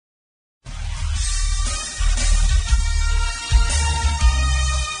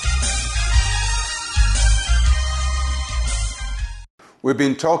We've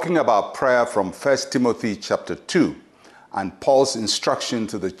been talking about prayer from 1 Timothy chapter 2, and Paul's instruction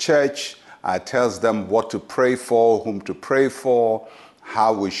to the church tells them what to pray for, whom to pray for,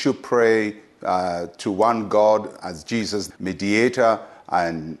 how we should pray to one God as Jesus mediator,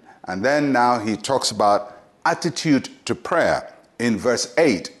 and then now he talks about attitude to prayer in verse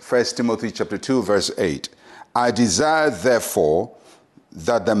 8, 1 Timothy chapter 2, verse 8. I desire, therefore,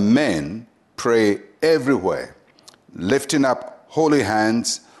 that the men pray everywhere, lifting up holy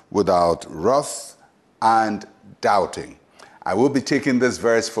hands without wrath and doubting. I will be taking this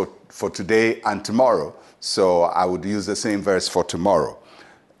verse for today and tomorrow, so I would use the same verse for tomorrow.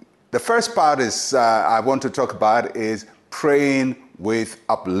 The first part is I want to talk about is praying with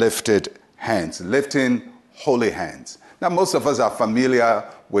uplifted hands, lifting holy hands. Now, most of us are familiar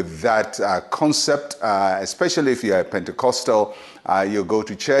with that concept, especially if you're a Pentecostal. You go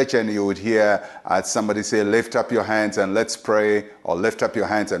to church and you would hear somebody say, lift up your hands and let's pray, or lift up your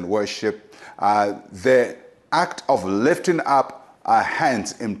hands and worship. The act of lifting up our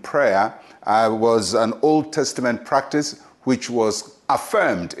hands in prayer was an Old Testament practice which was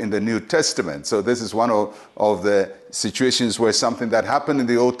affirmed in the New Testament. So this is one of the situations where something that happened in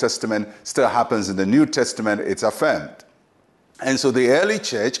the Old Testament still happens in the New Testament. It's affirmed. And so the early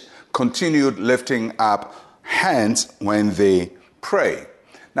church continued lifting up hands when they pray.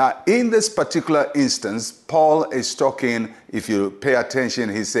 Now, in this particular instance, Paul is talking, if you pay attention,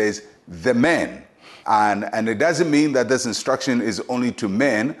 he says, the men. And it doesn't mean that this instruction is only to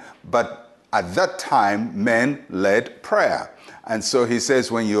men, but at that time, men led prayer. And so he says,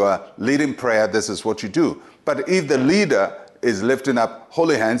 when you are leading prayer, this is what you do. But if the leader is lifting up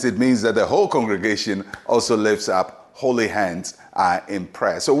holy hands, it means that the whole congregation also lifts up holy hands in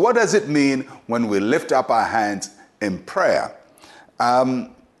prayer. So what does it mean when we lift up our hands in prayer?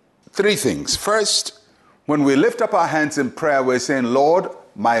 Three things. First, when we lift up our hands in prayer, we're saying, Lord,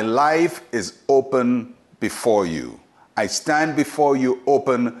 my life is open before you. I stand before you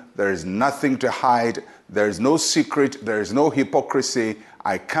open. There is nothing to hide. There is no secret. There is no hypocrisy.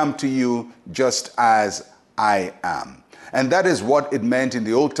 I come to you just as I am. And that is what it meant in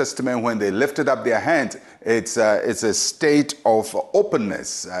the Old Testament when they lifted up their hands. It's a state of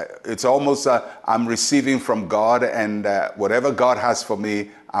openness. It's almost I'm receiving from God, and whatever God has for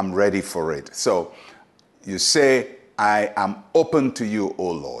me, I'm ready for it. So you say, I am open to you,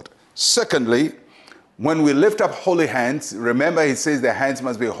 O Lord. Secondly, when we lift up holy hands, remember he says the hands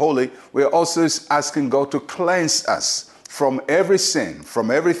must be holy. We're also asking God to cleanse us from every sin,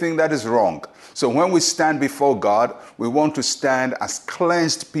 from everything that is wrong. So when we stand before God, we want to stand as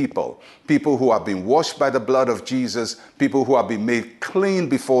cleansed people, people who have been washed by the blood of Jesus, people who have been made clean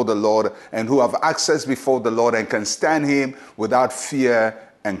before the Lord, and who have access before the Lord and can stand him without fear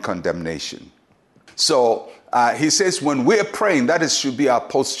and condemnation. So he says when we're praying, should be our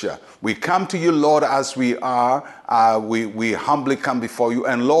posture. We come to you, Lord, as we are. We humbly come before you.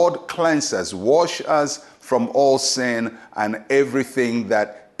 And Lord, cleanse us, wash us from all sin and everything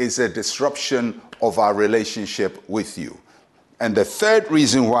that is a disruption of our relationship with you. And the third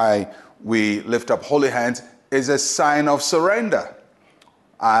reason why we lift up holy hands is a sign of surrender.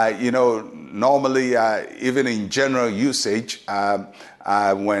 Normally, even in general usage,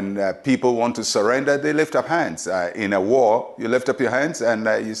 when people want to surrender, they lift up hands. In a war, you lift up your hands and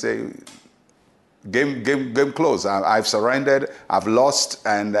you say, game close. I've surrendered, I've lost,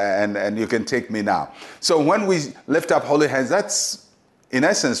 and you can take me now. So when we lift up holy hands, that's in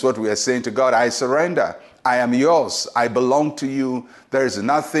essence what we are saying to God. I surrender. I am yours. I belong to you. There is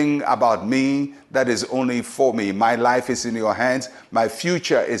nothing about me that is only for me. My life is in your hands. My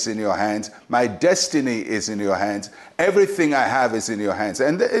future is in your hands. My destiny is in your hands. Everything I have is in your hands.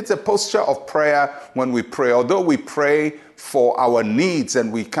 And it's a posture of prayer when we pray. Although we pray for our needs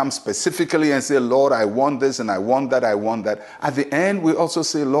and we come specifically and say, Lord, I want this and I want that, I want that. At the end, we also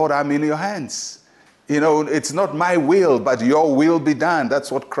say, Lord, I'm in your hands. It's not my will, but your will be done.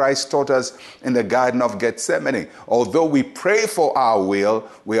 That's what Christ taught us in the Garden of Gethsemane. Although we pray for our will,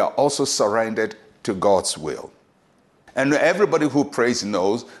 we are also surrendered to God's will. And everybody who prays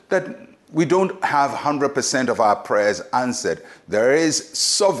knows that we don't have 100% of our prayers answered. There is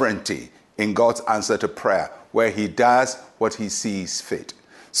sovereignty in God's answer to prayer, where he does what he sees fit.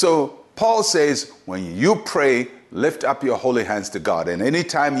 So Paul says, when you pray, lift up your holy hands to God. And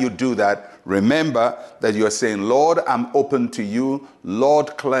anytime you do that, remember that you are saying, Lord, I'm open to you.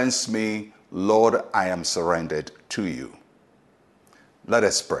 Lord, cleanse me. Lord, I am surrendered to you. Let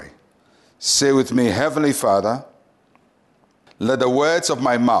us pray. Say with me, Heavenly Father, let the words of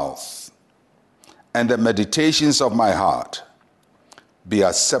my mouth and the meditations of my heart be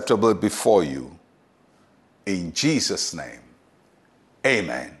acceptable before you. In Jesus' name,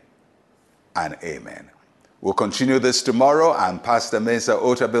 Amen and amen. We'll continue this tomorrow, and Pastor Mensa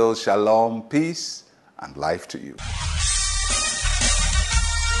Otabil, shalom, peace, and life to you.